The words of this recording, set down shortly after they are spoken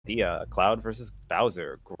Tortilla, Cloud versus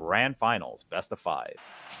Bowser, Grand Finals, best of 5.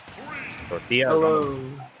 Tortilla is on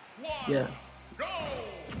Hello. Yes. the...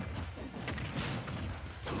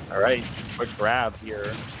 Alright, quick grab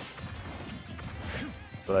here.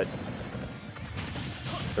 But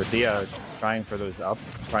Tortilla trying for those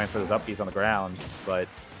upbeats on the ground, but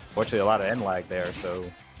fortunately a lot of end lag there, so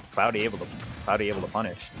Cloudy able to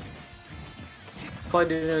punish. Cloud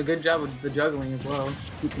did a good job with the juggling as well,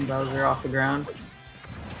 keeping Bowser off the ground.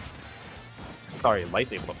 Sorry,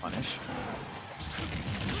 Light's able to punish.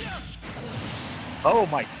 Oh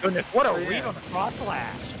my goodness, what a read on the cross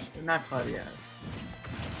slash! Not Cloud yet.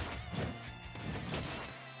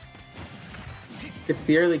 Gets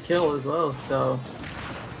the early kill as well, so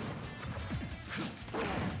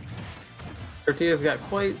Tortilla's got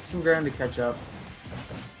quite some ground to catch up.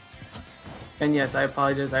 And yes, I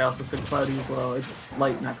apologize, I also said Cloudy as well. It's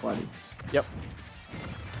Light, not Cloudy. Yep.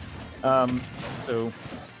 So,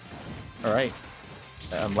 alright.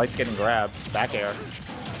 Light's getting grabbed, back air.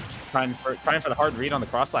 Trying for the hard read on the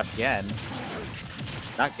cross slash again.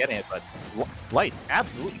 Not getting it, but Light's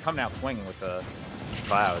absolutely coming out swinging with the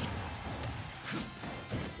Cloud.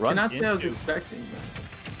 Cannot say I was expecting this.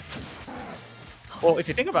 Well, if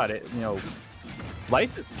you think about it, you know,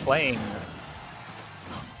 Lights is playing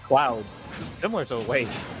Cloud similar to the way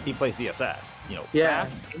he plays ZSS. You know, yeah,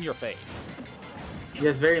 in your face.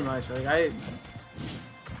 Yes, very much. Like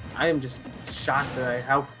I am just shocked at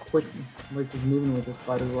how quick Lights is moving with this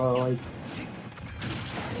Cloud as well. Like,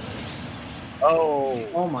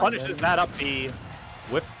 oh my punishes goodness. that up B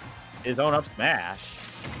with his own up smash.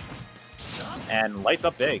 And Lights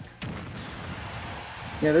up big.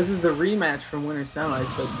 Yeah, this is the rematch from Winter Semis,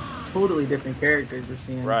 but totally different characters we're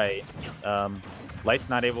seeing. Right. Light's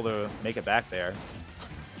not able to make it back there.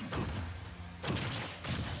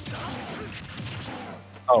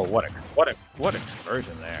 Oh, what a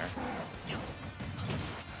conversion there.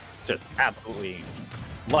 Just absolutely,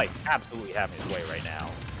 Light's absolutely having his way right now.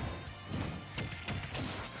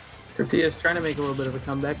 Tortilla's trying to make a little bit of a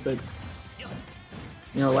comeback, but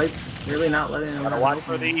you know, Light's really not letting him. Gotta watch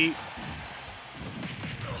for the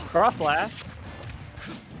cross slash.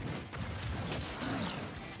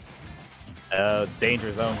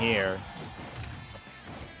 Danger zone here.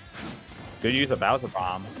 Good use of Bowser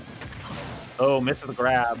Bomb. Oh, misses the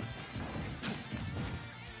grab.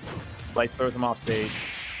 Light throws him off stage.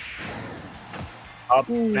 Up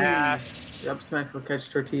smash. The up smash will catch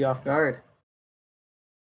Tortilla off guard.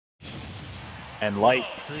 And Light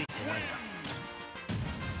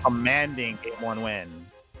commanding Game 1 win.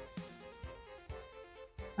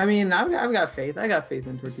 I mean, I've got faith. I got faith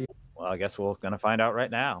in Tortilla. Well, I guess we're gonna find out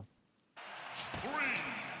right now.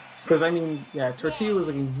 Because, I mean, yeah, Tortilla was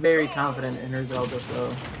looking very confident in her Zelda,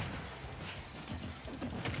 so...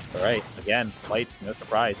 Alright, again, Lights, no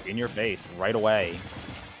surprise, in your face, right away.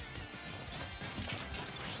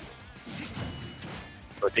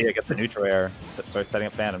 Tortilla gets the neutral air, starts setting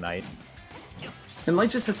up Phantom Knight. And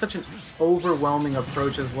Light just has such an overwhelming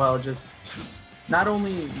approach as well, just not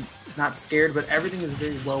only not scared, but everything is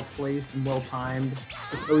very well placed and well timed,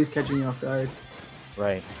 just always catching you off guard.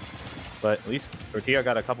 Right. But at least Tortilla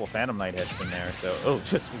got a couple Phantom Knight hits in there, so... Oh,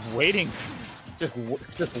 just waiting. Just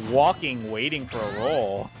walking, waiting for a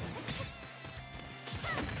roll.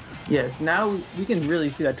 Yes, now we can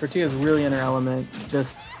really see that Tortilla's really in her element.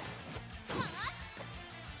 Just...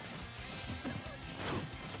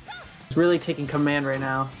 It's really taking command right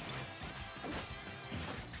now.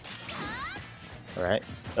 Alright.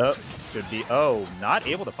 Oh, should be... Oh, not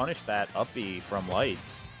able to punish that up B from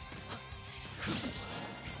Lights.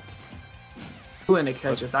 And it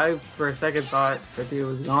catches. I, for a second, thought Tortilla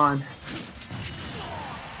was gone.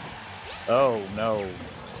 Oh no!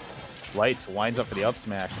 Lights winds up for the up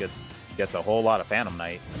smash. Gets a whole lot of Phantom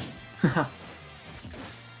Knight.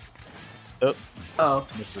 Oh,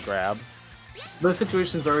 Mr. Grab. Those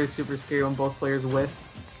situations are always super scary when both players whiff.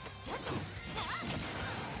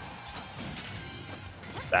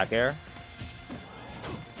 Back air.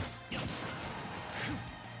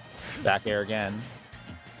 Back air again.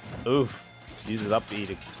 Oof. Uses up B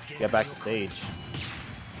to get back to stage.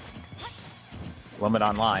 Limit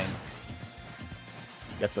online.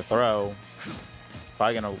 Gets the throw.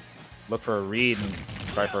 Probably gonna look for a read and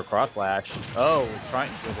try for a cross slash. Oh,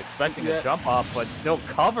 was expecting a jump up, but still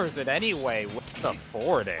covers it anyway with the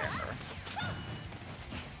forward air.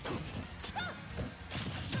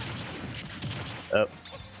 Oh,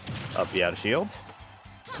 up B out of shield.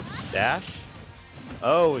 Dash.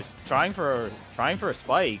 Oh, he's trying for a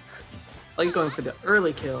spike. Like going for the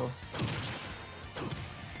early kill.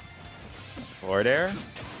 Forward air.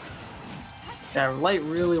 Yeah, Light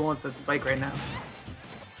really wants that spike right now.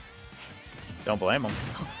 Don't blame him.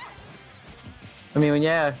 I mean,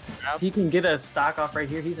 yeah, he can get a stock off right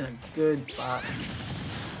here. He's in a good spot.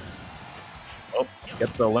 Oh,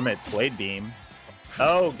 gets the limit blade beam.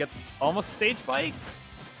 Oh, gets almost stage spike.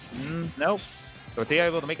 Nope. Tortilla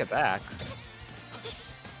able to make it back.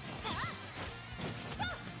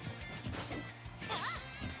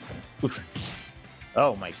 Oof.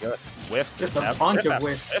 Oh my god. Whiffs. Just a bunch of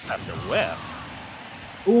whiffs. Whiff after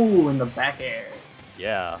whiff. Ooh, in the back air.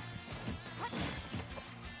 Yeah.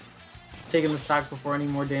 Taking the stock before any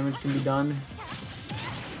more damage can be done.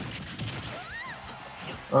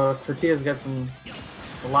 Tortilla's got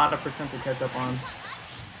a lot of percent to catch up on.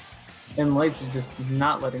 And Lights is just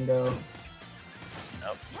not letting go.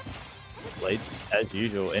 Nope. Lights, as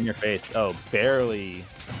usual, in your face. Oh, barely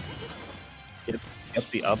gets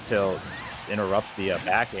the up tilt, interrupts the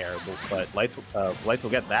back air, but Lights will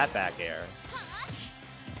get that back air.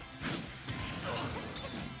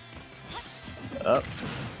 Up.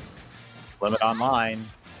 Limit online.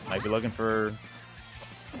 Might be looking for...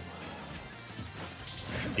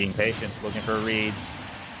 Being patient, looking for a read.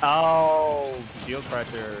 Oh! Shield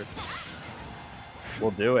pressure. We'll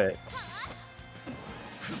do it.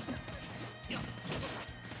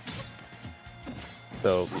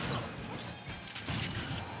 So...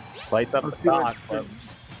 Lights up the stock, but...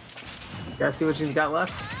 Gotta see what she's got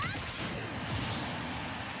left.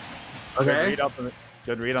 Okay.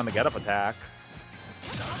 Good read on the get-up attack.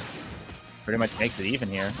 Pretty much makes it even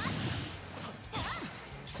here.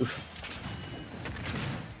 Oof.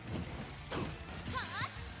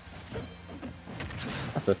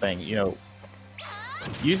 That's the thing, you know.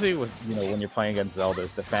 Usually, with when you're playing against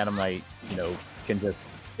Zeldas, the Phantom Knight,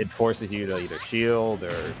 it forces you to either shield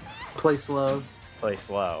or play slow.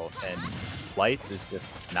 And Lights is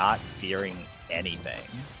just not fearing anything.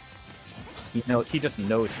 He just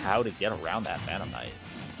knows how to get around that Phantom Knight.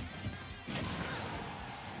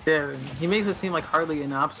 Yeah, he makes it seem like hardly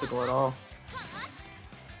an obstacle at all.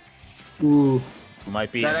 Ooh.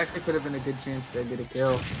 Might be. That actually could have been a good chance to get a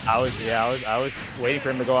kill. I was waiting for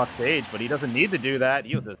him to go off stage, but he doesn't need to do that.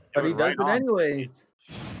 But he does it anyway.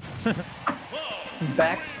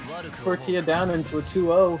 Backs Tortilla down into a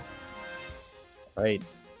 2-0. Right.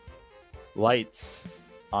 Lights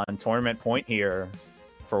on tournament point here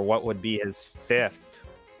for what would be his 5th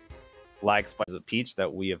Lagspike is a peach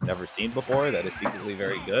that we have never seen before that is secretly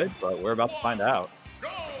very good, but we're about to find out.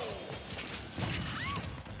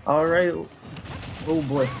 All right. Oh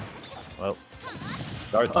boy. Well,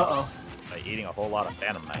 starts by eating a whole lot of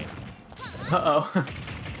Phantom Knight.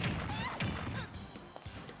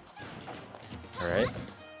 All right.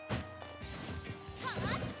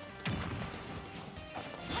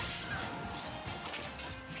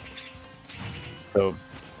 So,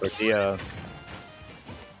 Tortilla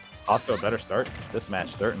off to a better start this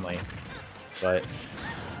match, certainly. But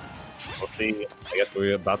we'll see. I guess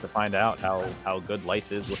we're about to find out how good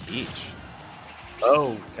Lights is with each.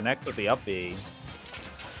 Oh, connects with the up B.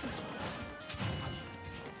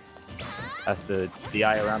 Has to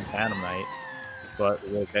DI around Phantom Knight, but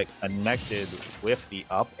will get connected with the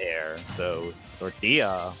up air. So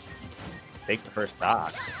Tortilla takes the first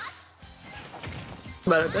stock.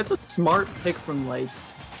 But that's a smart pick from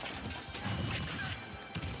Lights.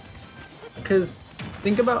 Because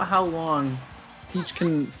think about how long Peach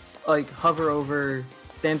can hover over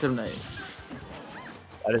Phantom Knight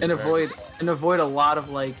and avoid a lot of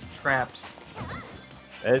traps.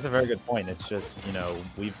 That is a very good point. It's just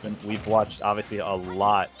we've watched obviously a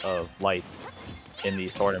lot of Lights in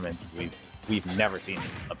these tournaments. We've never seen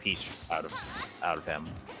a Peach out of him.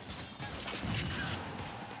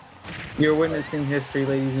 You're witnessing history,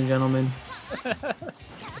 ladies and gentlemen.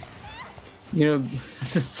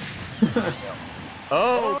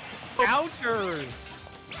 Oh, counters!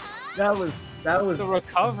 That was the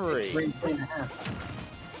recovery. Great play and a half.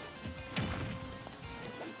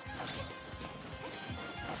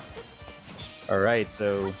 All right,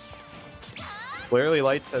 so clearly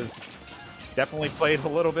Lights has definitely played a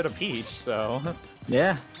little bit of Peach. So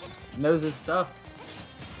yeah, knows his stuff.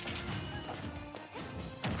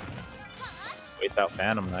 Waits out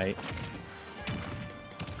Phantom Knight.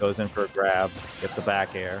 Goes in for a grab. Gets a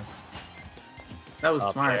back air. That was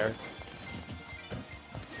smart. Air.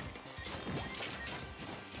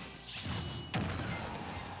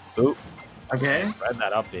 Oop. Okay. Read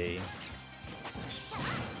that up B.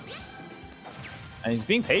 And he's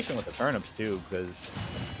being patient with the turnips too, because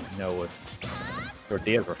with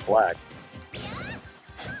Tortilla's reflect.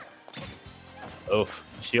 Oof.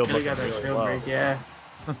 Shield They got that shield break, yeah.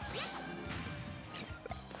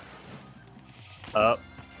 Up.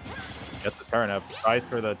 Gets a turnip. Tries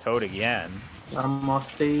for the toad again. I'm off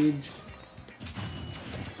stage.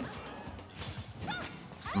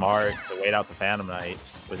 smart to wait out the Phantom Knight.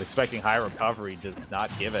 Was expecting high recovery, does not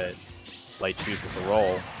give it. Light chooses the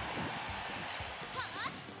roll.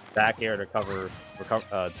 Back air to cover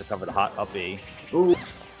the hot up B. Ooh.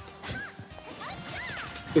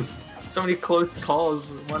 Just so many close calls,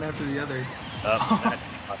 one after the other. That's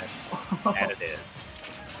punished. And it is.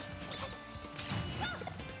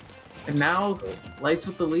 And now, Lights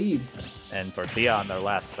with the lead. And Tortilla on their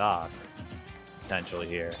last stock, potentially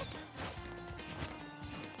here.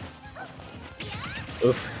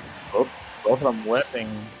 Oof. Both of them whipping,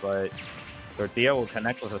 but Tortilla will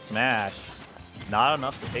connect with a smash. Not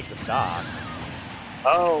enough to take the stock.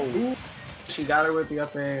 Oh! Ooh. She got her with the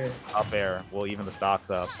up air. Up air will even the stocks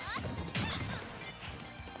up.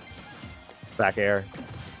 Back air.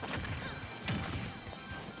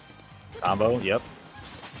 Combo, yep.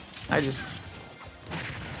 I'm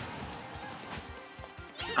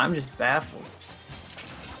just baffled.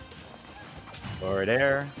 Forward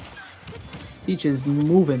air. Peach is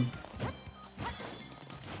moving.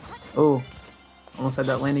 Oh, almost had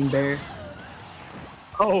that landing bear.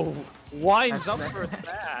 Oh, winds up That's for a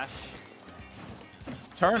smash.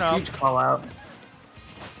 Turn up. Peach call out.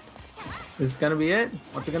 Is this gonna be it?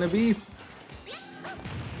 What's it gonna be?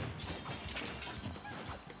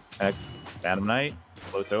 Phantom Knight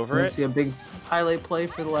floats over We're it. gonna see a big highlight play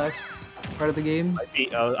for the last part of the game.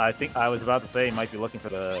 I think I was about to say he might be looking for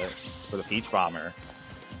the Peach Bomber.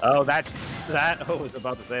 Oh, that I was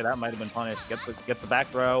about to say that might have been punished. Gets the back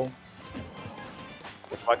throw.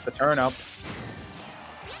 Deflects the turn up.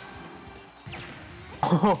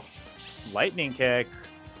 Oh, Lightning kick.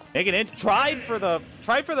 Making it tried for the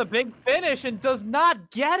big finish and does not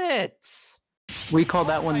get it. we call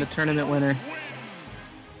that one the tournament winner.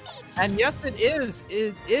 And yes, it is.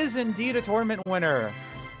 It is indeed a tournament winner.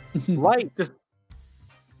 Light Just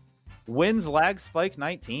wins Lagspike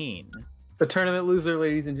 19. the tournament loser,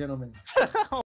 ladies and gentlemen.